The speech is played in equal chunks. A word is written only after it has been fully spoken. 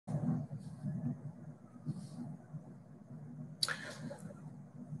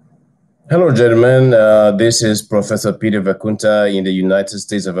Hello, gentlemen. This is Professor Peter Vakunta in the United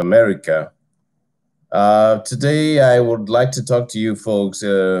States of America. Today, I would like to talk to you folks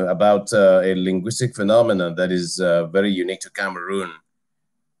about a linguistic phenomenon that is very unique to Cameroon.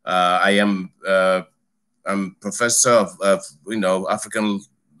 I'm professor of African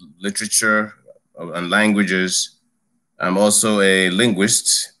literature and languages. I'm also a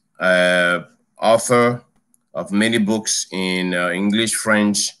linguist, author of many books in English,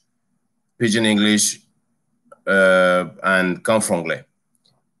 French, Pidgin English, and Confranglais.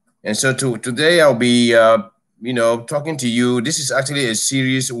 And so today I'll be, talking to you. This is actually a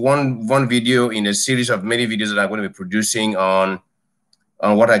series, one video in a series of many videos that I'm going to be producing on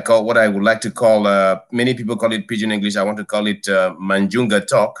what I would like to call, many people call it Pidgin English. I want to call it Majunga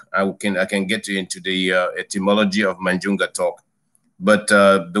Tok. I can get into the etymology of Majunga Tok, but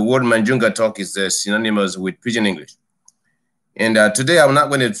the word Majunga Tok is synonymous with Pidgin English. And today I'm not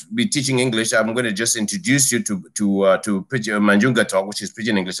going to be teaching English. I'm going to just introduce you to Majunga Tok, which is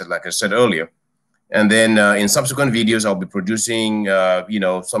Pidgin English, like I said earlier. And then in subsequent videos, I'll be producing,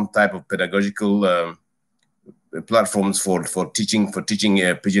 some type of pedagogical platforms for teaching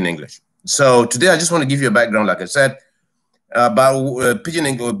Pidgin English. So today I just want to give you a background, like I said, about Pidgin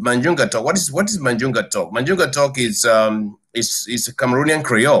English, Majunga Tok. What is Majunga Tok? Majunga Tok is a Cameroonian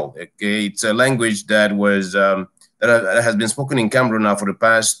Creole. Okay, it's a language that was that has been spoken in Cameroon now for the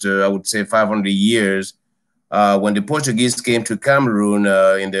past, I would say, 500 years. When the Portuguese came to Cameroon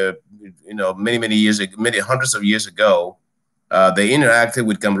in the, many years, many hundreds of years ago, they interacted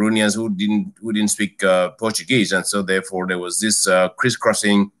with Cameroonians who didn't speak Portuguese, and so therefore there was this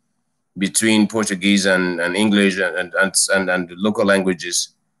crisscrossing between Portuguese and English and the local languages,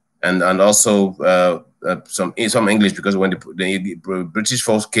 and also some English, because when the British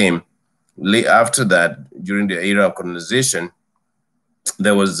folks came. After that, during the era of colonization,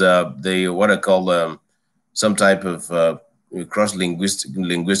 there was what I call some type of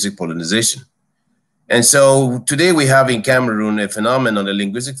cross-linguistic pollination. And so today we have in Cameroon a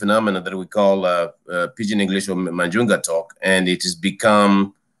linguistic phenomenon that we call Pidgin English or Majunga Tok, and it has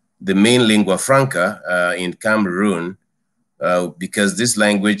become the main lingua franca in Cameroon. Because this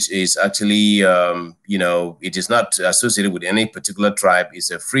language is actually, it is not associated with any particular tribe. It's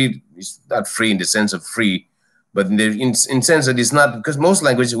not free in the sense of free, but in sense that it's not, because most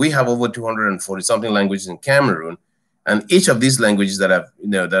languages, we have over 240 something languages in Cameroon, and each of these languages that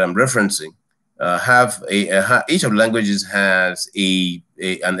I'm referencing each of the languages has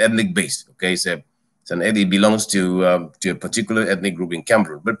an ethnic base. Okay, so it belongs to a particular ethnic group in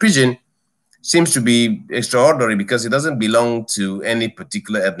Cameroon, but Pidgin seems to be extraordinary because it doesn't belong to any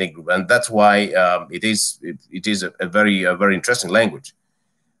particular ethnic group, and that's why it is a very interesting language.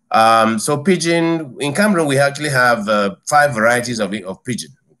 So Pidgin in Cameroon, we actually have 5 varieties of Pidgin.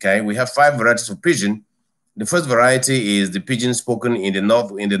 Okay, we have 5 varieties of Pidgin. The first variety is the Pidgin spoken in the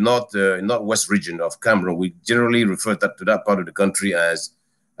northwest region of Cameroon. We generally refer to that part of the country as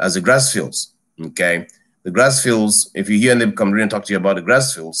the grass fields. Okay. The grass fields, if you hear the Cameroonian talk to you about the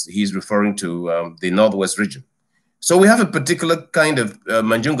grass fields, he's referring to the northwest region. So we have a particular kind of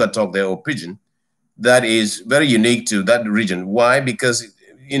Majunga Tok there, or Pidgin, that is very unique to that region. Why? Because,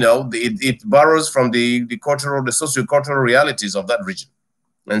 it borrows from the socio-cultural realities of that region.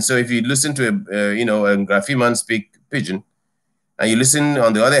 And so if you listen to a Graffiti man speak Pidgin, and you listen,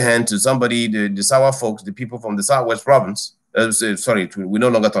 on the other hand, to somebody, the Sawa folks, the people from the Southwest province, we no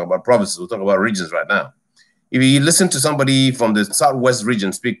longer talk about provinces, we'll talk about regions right now. If you listen to somebody from the Southwest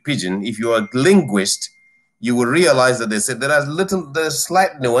region speak Pidgin, if you're a linguist, you will realize that there's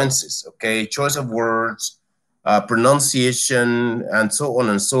slight nuances, okay? Choice of words, pronunciation, and so on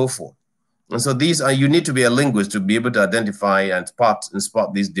and so forth. And so you need to be a linguist to be able to identify and spot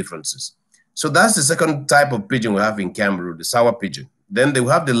these differences. So that's the second type of Pidgin we have in Cameroon, the Sawa Pidgin. Then they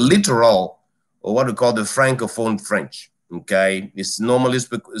have the littoral, or what we call the Francophone French, okay? It's normally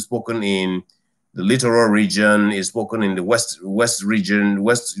spoken in the littoral region, is spoken in the west region,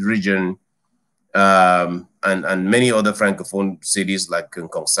 and many other Francophone cities like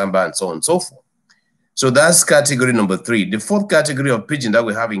Kongsamba and so on and so forth. So that's category number 3. The fourth category of Pidgin that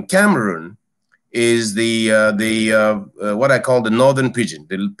we have in Cameroon is what I call the Northern Pidgin,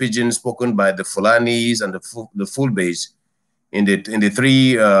 the Pidgin spoken by the Fulanis and the Fulbeys in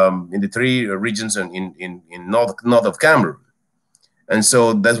the three regions in north of Cameroon. And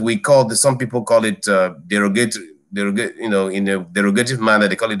so some people call it derogative, in a derogative manner,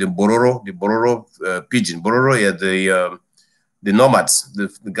 they call it the Bororo Pidgin. Bororo are the nomads, the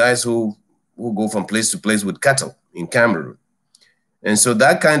guys who go from place to place with cattle in Cameroon. And so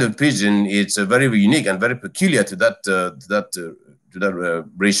that kind of Pidgin, it's very unique and very peculiar to that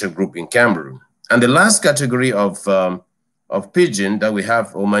racial group in Cameroon. And the last category of Pidgin that we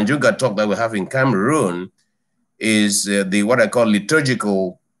have, or Majunga Tok that we have in Cameroon, is the what I call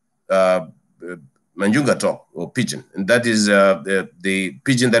liturgical Majunga Tok or Pidgin, and that is the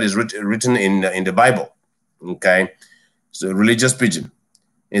Pidgin that is written in the Bible. Okay, so religious Pidgin.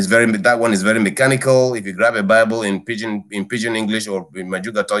 That one is very mechanical. If you grab a Bible in Pidgin English or in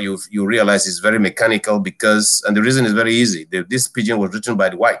Majunga Tok, you realize it's very mechanical because, and the reason is very easy. This Pidgin was written by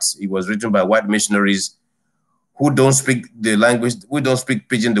the whites. It was written by white missionaries who don't speak the language. We don't speak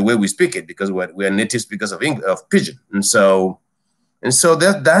Pidgin the way we speak it because we're native speakers of Pidgin, and so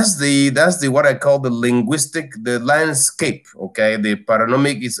that's the what I call the landscape. Okay, the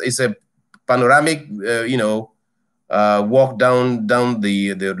panoramic is a panoramic, walk down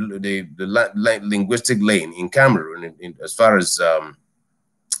the linguistic lane in Cameroon, as far as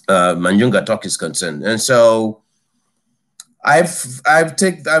Majunga Tok is concerned. And so I've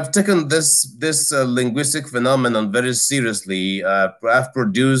taken this linguistic phenomenon very seriously. I've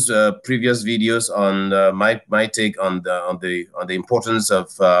produced previous videos on my take on the importance of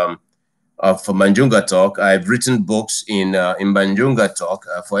Majunga Tok. I've written books in Majunga Tok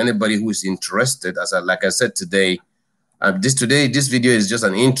for anybody who is interested. Like I said today. This video is just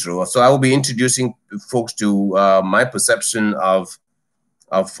an intro, so I will be introducing folks to my perception of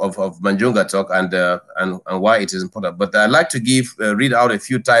Majunga Tok and why it is important. But I'd like to read out a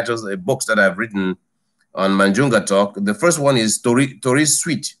few titles, books that I've written on Majunga Tok. The first one is Tori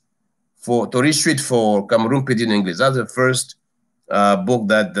Suite for Cameroon Pidgin English. That's the first book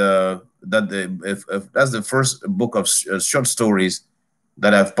that's the first book of short stories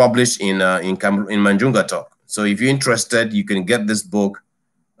that I've published in Majunga Tok. So if you're interested, you can get this book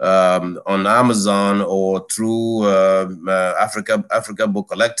on Amazon or through Africa Book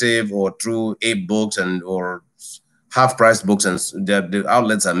Collective or through Ape Books or Half Price Books, and the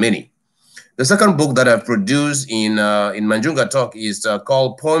outlets are many. The second book that I've produced in Majunga Tok is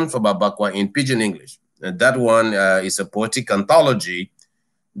called Poem for Babakwa in Pidgin English. And that one is a poetic anthology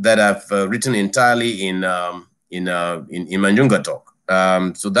that I've written entirely in Majunga Tok.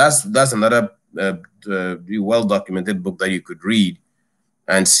 So that's another well-documented book that you could read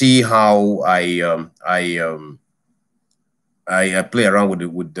and see how I play around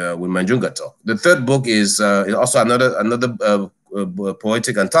with Majunga Tok. The third book is also another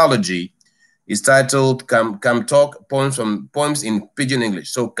poetic anthology. It's titled Cam Tok Poems in Pidgin English.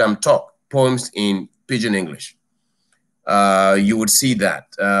 So Cam Tok Poems in Pidgin English. You would see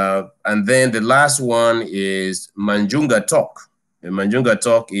that. And then the last one is Majunga Tok. Majunga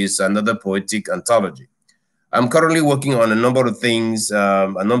Tok is another poetic anthology. I'm currently working on a number of things,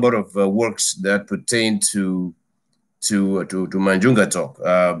 a number of works that pertain to Majunga Tok,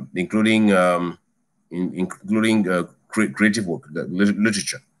 including creative work,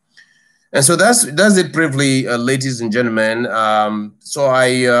 literature. And so that's it briefly, ladies and gentlemen. So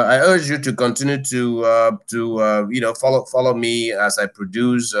I urge you to continue to follow me as I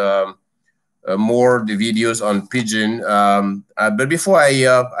produce more the videos on Pidgin. But before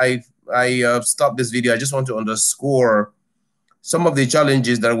I stop this video, I just want to underscore some of the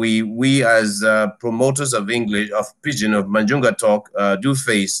challenges that we as promoters of English, of Pidgin, of Majunga Tok do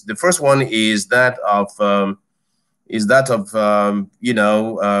face. The first one is that of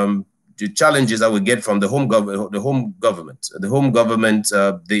the challenges that we get from the home government.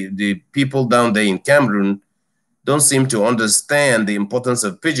 The people down there in Cameroon don't seem to understand the importance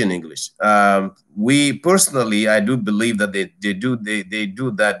of Pidgin English. We personally, I do believe that they do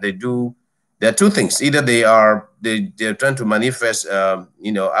that. There are two things. Either they're trying to manifest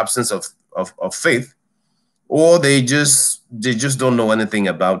absence of faith, or they just don't know anything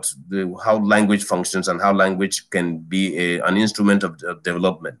about how language functions and how language can be an instrument of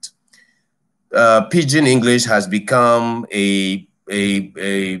development. Pidgin English has become a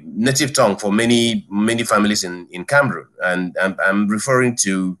native tongue for many families in Cameroon, and I'm referring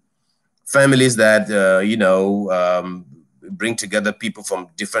to families that bring together people from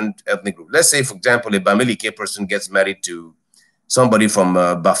different ethnic groups. Let's say, for example, a Bamileke person gets married to somebody from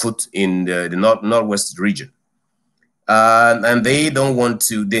Bafut in the northwest region, and they don't want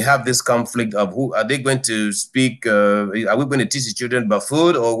to. They have this conflict of who are they going to speak? Are we going to teach the children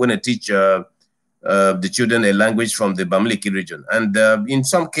Bafut, or going to teach the children a language from the Bamileke region? And in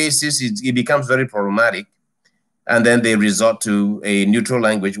some cases, it becomes very problematic. And then they resort to a neutral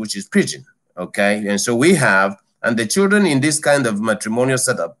language, which is Pidgin. Okay. And so and the children in this kind of matrimonial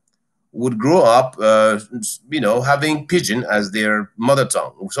setup would grow up, having Pidgin as their mother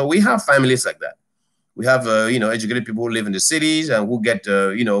tongue. So we have families like that. We have educated people who live in the cities and who get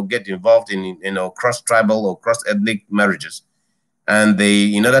get involved in cross-tribal or cross-ethnic marriages, and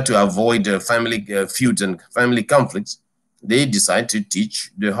they, in order to avoid family feuds and family conflicts, they decide to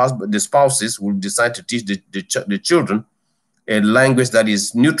teach the spouses will decide to teach the children a language that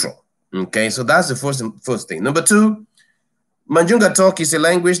is neutral. Okay, so that's the first thing. Number two, Majunga Tok is a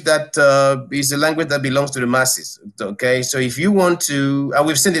language that belongs to the masses. Okay, so if you want to, and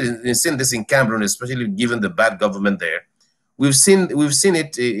we've seen this in Cameroon, especially given the bad government there. We've seen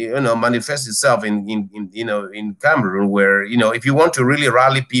it, manifest itself in Cameroon, where if you want to really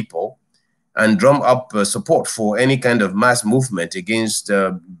rally people and drum up support for any kind of mass movement against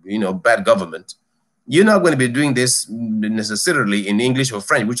bad government, you're not going to be doing this necessarily in English or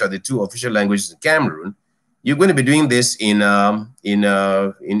French, which are the two official languages in Cameroon. You're going to be doing this in Majunga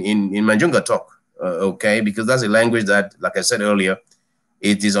Tok, okay? Because that's a language that, like I said earlier,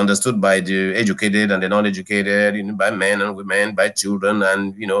 it is understood by the educated and the non-educated, by men and women, by children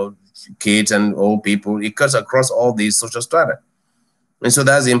and kids and old people. It cuts across all these social strata, and so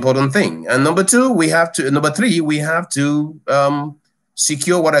that's the important thing. And number three, we have to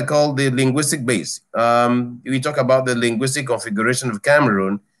secure what I call the linguistic base. We talk about the linguistic configuration of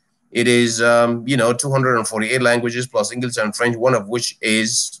Cameroon. It is, 248 languages plus English and French, one of which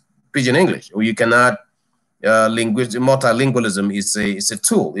is Pidgin English. You cannot multilingualism is a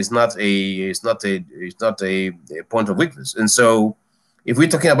tool. It's not a point of weakness. And so, if we're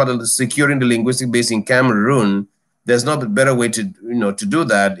talking about securing the linguistic base in Cameroon, there's no better way to do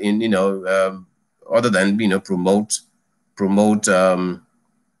that other than promote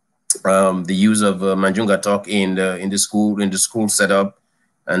the use of Majunga Tok in the school setup,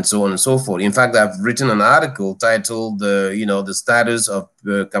 and so on and so forth. In fact, I've written an article titled the status of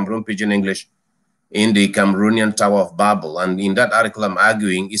Cameroon Pidgin English in the Cameroonian Tower of Babel, and in that article I'm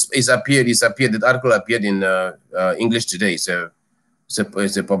arguing the article appeared in English Today. So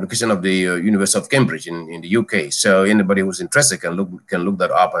it's a publication of the University of Cambridge in the UK. So anybody who's interested can look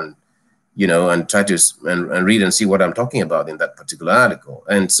that up and and try to and read and see what I'm talking about in that particular article.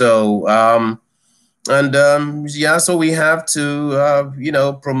 And so so we have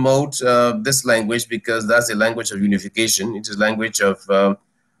to promote this language, because that's a language of unification. It is a language of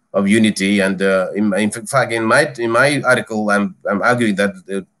unity. And in fact, in my article, I'm arguing that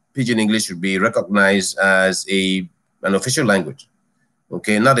the Pidgin English should be recognized as an official language.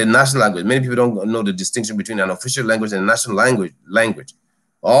 Okay, not a national language. Many people don't know the distinction between an official language and a national language.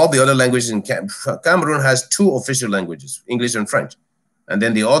 All the other languages in Cameroon has two official languages, English and French. And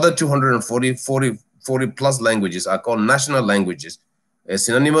then the other 40 plus languages are called national languages. A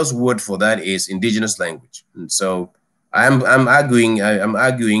synonymous word for that is indigenous language. And so I'm making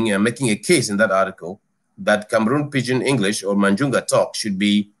a case in that article that Cameroon Pidgin English, or Majunga Tok, should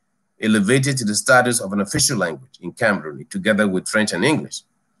be elevated to the status of an official language in Cameroon, together with French and English.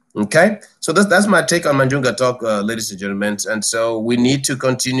 Okay, so that's my take on Majunga Tok, ladies and gentlemen. And so we need to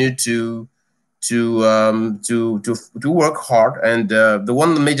continue to work hard. And the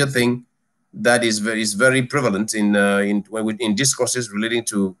one major thing that is very prevalent in discourses relating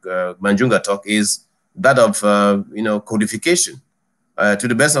to Majunga Tok is that of codification. To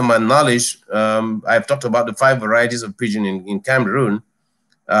the best of my knowledge, I've talked about the 5 varieties of Pidgin in Cameroon.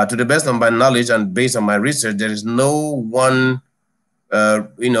 To the best of my knowledge and based on my research, there is no one a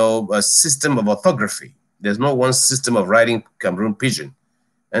system of orthography. There's no one system of writing Cameroon Pidgin.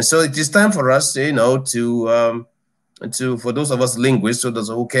 And so it is time for us, for those of us linguists, so those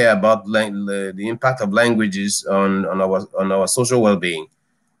who care about the impact of languages on our social well-being,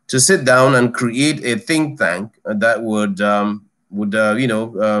 to sit down and create a think tank that would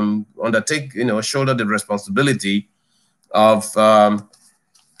undertake, shoulder the responsibility of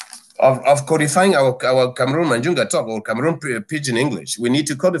codifying our Cameroon Majunga Tok or Cameroon Pidgin English. We need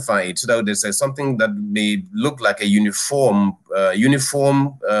to codify it so that there's something that may look like a uniform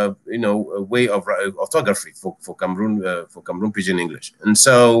way of orthography for Cameroon Pidgin English. And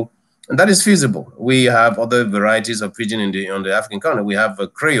that is feasible. We have other varieties of Pidgin on the African continent. We have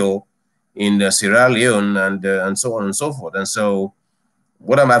Creole in Sierra Leone and so on and so forth. And so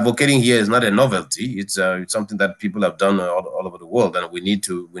what I'm advocating here is not a novelty. It's something that people have done all over the world, and we need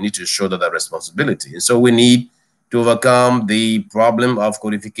to shoulder that responsibility. And so we need to overcome the problem of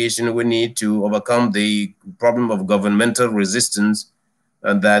codification. We need to overcome the problem of governmental resistance,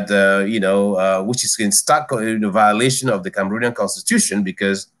 and that which is in stark violation of the Cameroonian Constitution,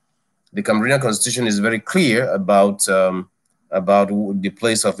 because the Cameroonian Constitution is very clear about the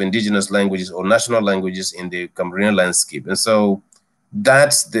place of indigenous languages or national languages in the Cameroonian landscape. And so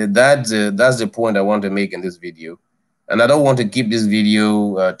that's the point I want to make in this video. And I don't want to keep this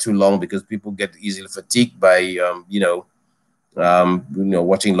video too long because people get easily fatigued by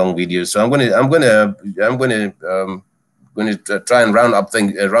watching long videos. So I'm gonna try and round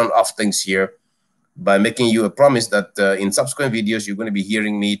off things here by making you a promise that in subsequent videos you're going to be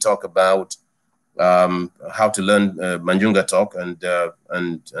hearing me talk about how to learn Majunga Tok and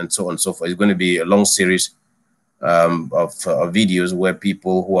so on and so forth. It's going to be a long series of videos where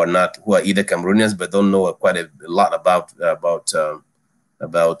people who are either Cameroonians but don't know quite a lot about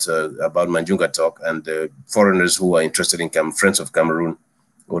Majunga Tok, and foreigners who are interested in friends of Cameroon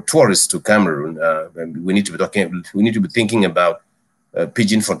or tourists to Cameroon. We need to be thinking about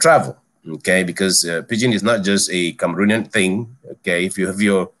Pidgin for travel. Okay, because Pidgin is not just a Cameroonian thing. Okay, if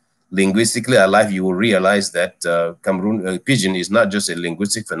you're linguistically alive, you will realize that Pidgin is not just a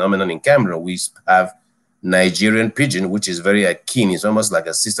linguistic phenomenon in Cameroon. We have Nigerian Pidgin, which is very akin. It's almost like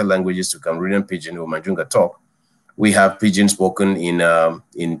a sister languages to Cameroonian Pidgin or Majunga Tok. We have Pidgin spoken in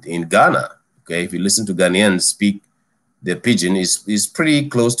Ghana. Okay, if you listen to Ghanaians speak, the Pidgin is pretty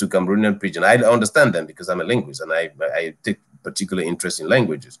close to Cameroonian Pidgin. I understand them because I'm a linguist and I take particular interest in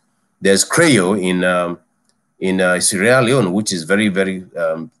languages. There's Creole in Sierra Leone, which is very, very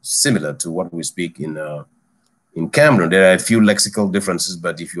similar to what we speak in Cameroon. There are a few lexical differences,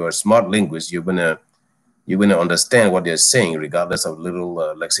 but if you're a smart linguist, you're gonna understand what they're saying, regardless of little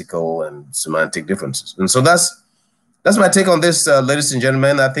lexical and semantic differences. And so that's my take on this, ladies and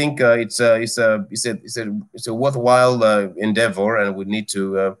gentlemen. I think it's a worthwhile endeavor, and we need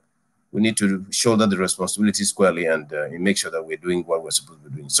to shoulder the responsibility squarely and make sure that we're doing what we're supposed to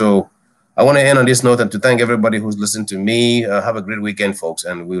be doing. So I want to end on this note and to thank everybody who's listened to me. Have a great weekend, folks,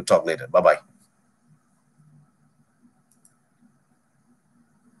 and we'll talk later. Bye-bye.